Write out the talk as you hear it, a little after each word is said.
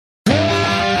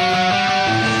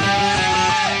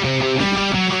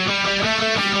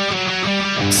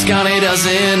Scotty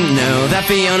doesn't know that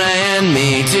Fiona and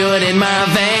me do it in my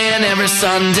van every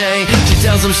Sunday. She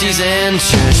tells him she's in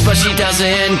church, but she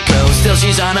doesn't go. Still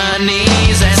she's on her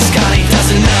knees, and Scotty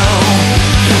doesn't know.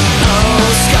 Oh,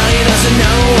 Scotty doesn't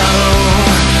know.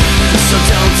 So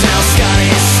don't tell Scotty.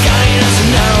 Scotty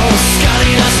doesn't know.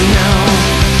 Scotty doesn't know.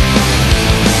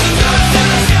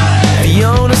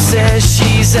 Fiona says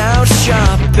she's out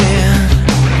shopping,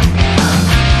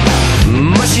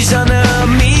 but she's under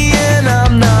me and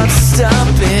I'm not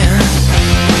stopping.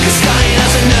 'Cause Scotty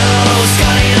doesn't know.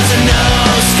 Scotty doesn't know.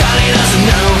 Scotty doesn't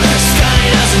know. Scotty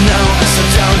doesn't know. So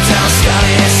don't tell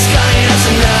Scotty. Scotty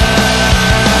doesn't know.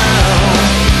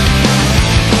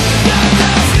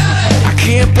 I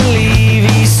can't believe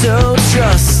he's so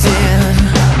trusting,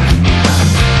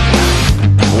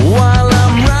 while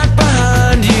I'm right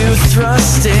behind you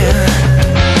thrusting.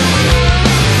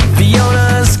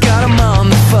 Fiona's got him on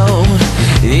the phone,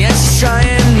 yeah, she's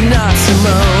trying not to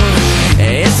moan.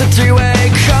 It's a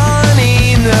three-way call and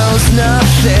he knows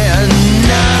nothing,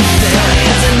 nothing. Scotty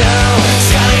doesn't know.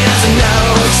 Scotty doesn't know.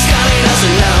 Scotty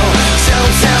doesn't know.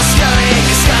 Don't tell Scotty,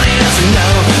 'cause Scotty doesn't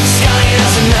know. Scotty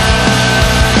doesn't know.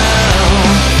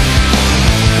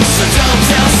 So don't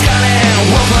tell Scotty.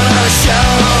 We'll put on a show.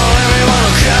 Everyone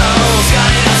will go.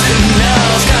 Scotty doesn't know.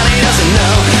 Scotty doesn't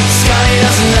know. Scotty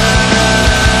doesn't know.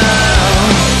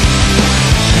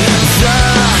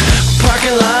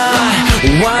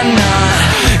 Why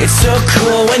not? It's so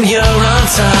cool when you're on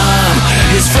top.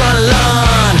 His front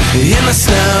lawn in the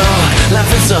snow,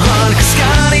 laughing so hard 'cause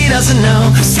Scotty doesn't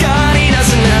know. Scotty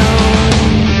doesn't know.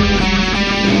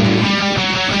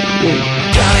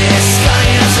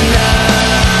 Scotty doesn't know.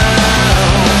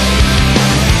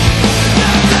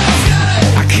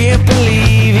 I can't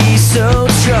believe he's so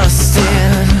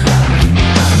trusting,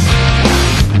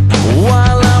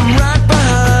 while I'm right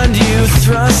behind you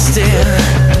thrusting.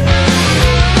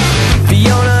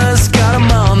 Fiona's got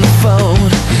him on the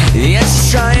phone, yeah,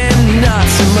 she's trying not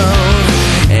to moan.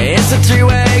 It's a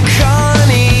three-way call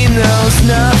and he knows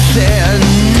nothing,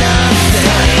 nothing.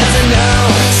 Scotty doesn't know.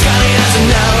 Scotty doesn't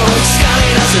know. Scotty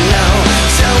doesn't know.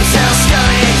 Don't tell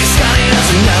Scotty, 'cause Scotty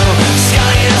doesn't know.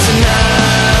 Scotty doesn't know.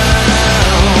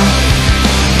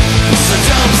 So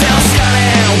don't tell Scotty.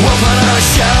 We'll put on a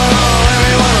show.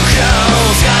 Everyone will go.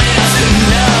 Scotty doesn't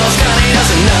know. Scotty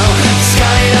doesn't know.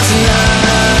 Scotty doesn't know.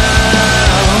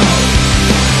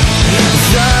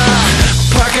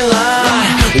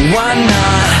 Why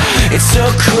not? It's so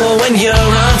cool when you're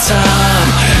on top.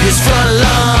 His front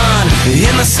lawn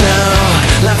in the snow,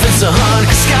 laughing so hard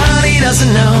 'cause Scotty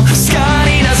doesn't know.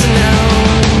 Scotty doesn't know.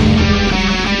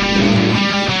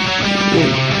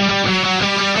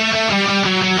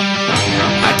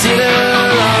 I did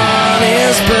her on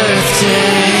his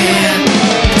birthday.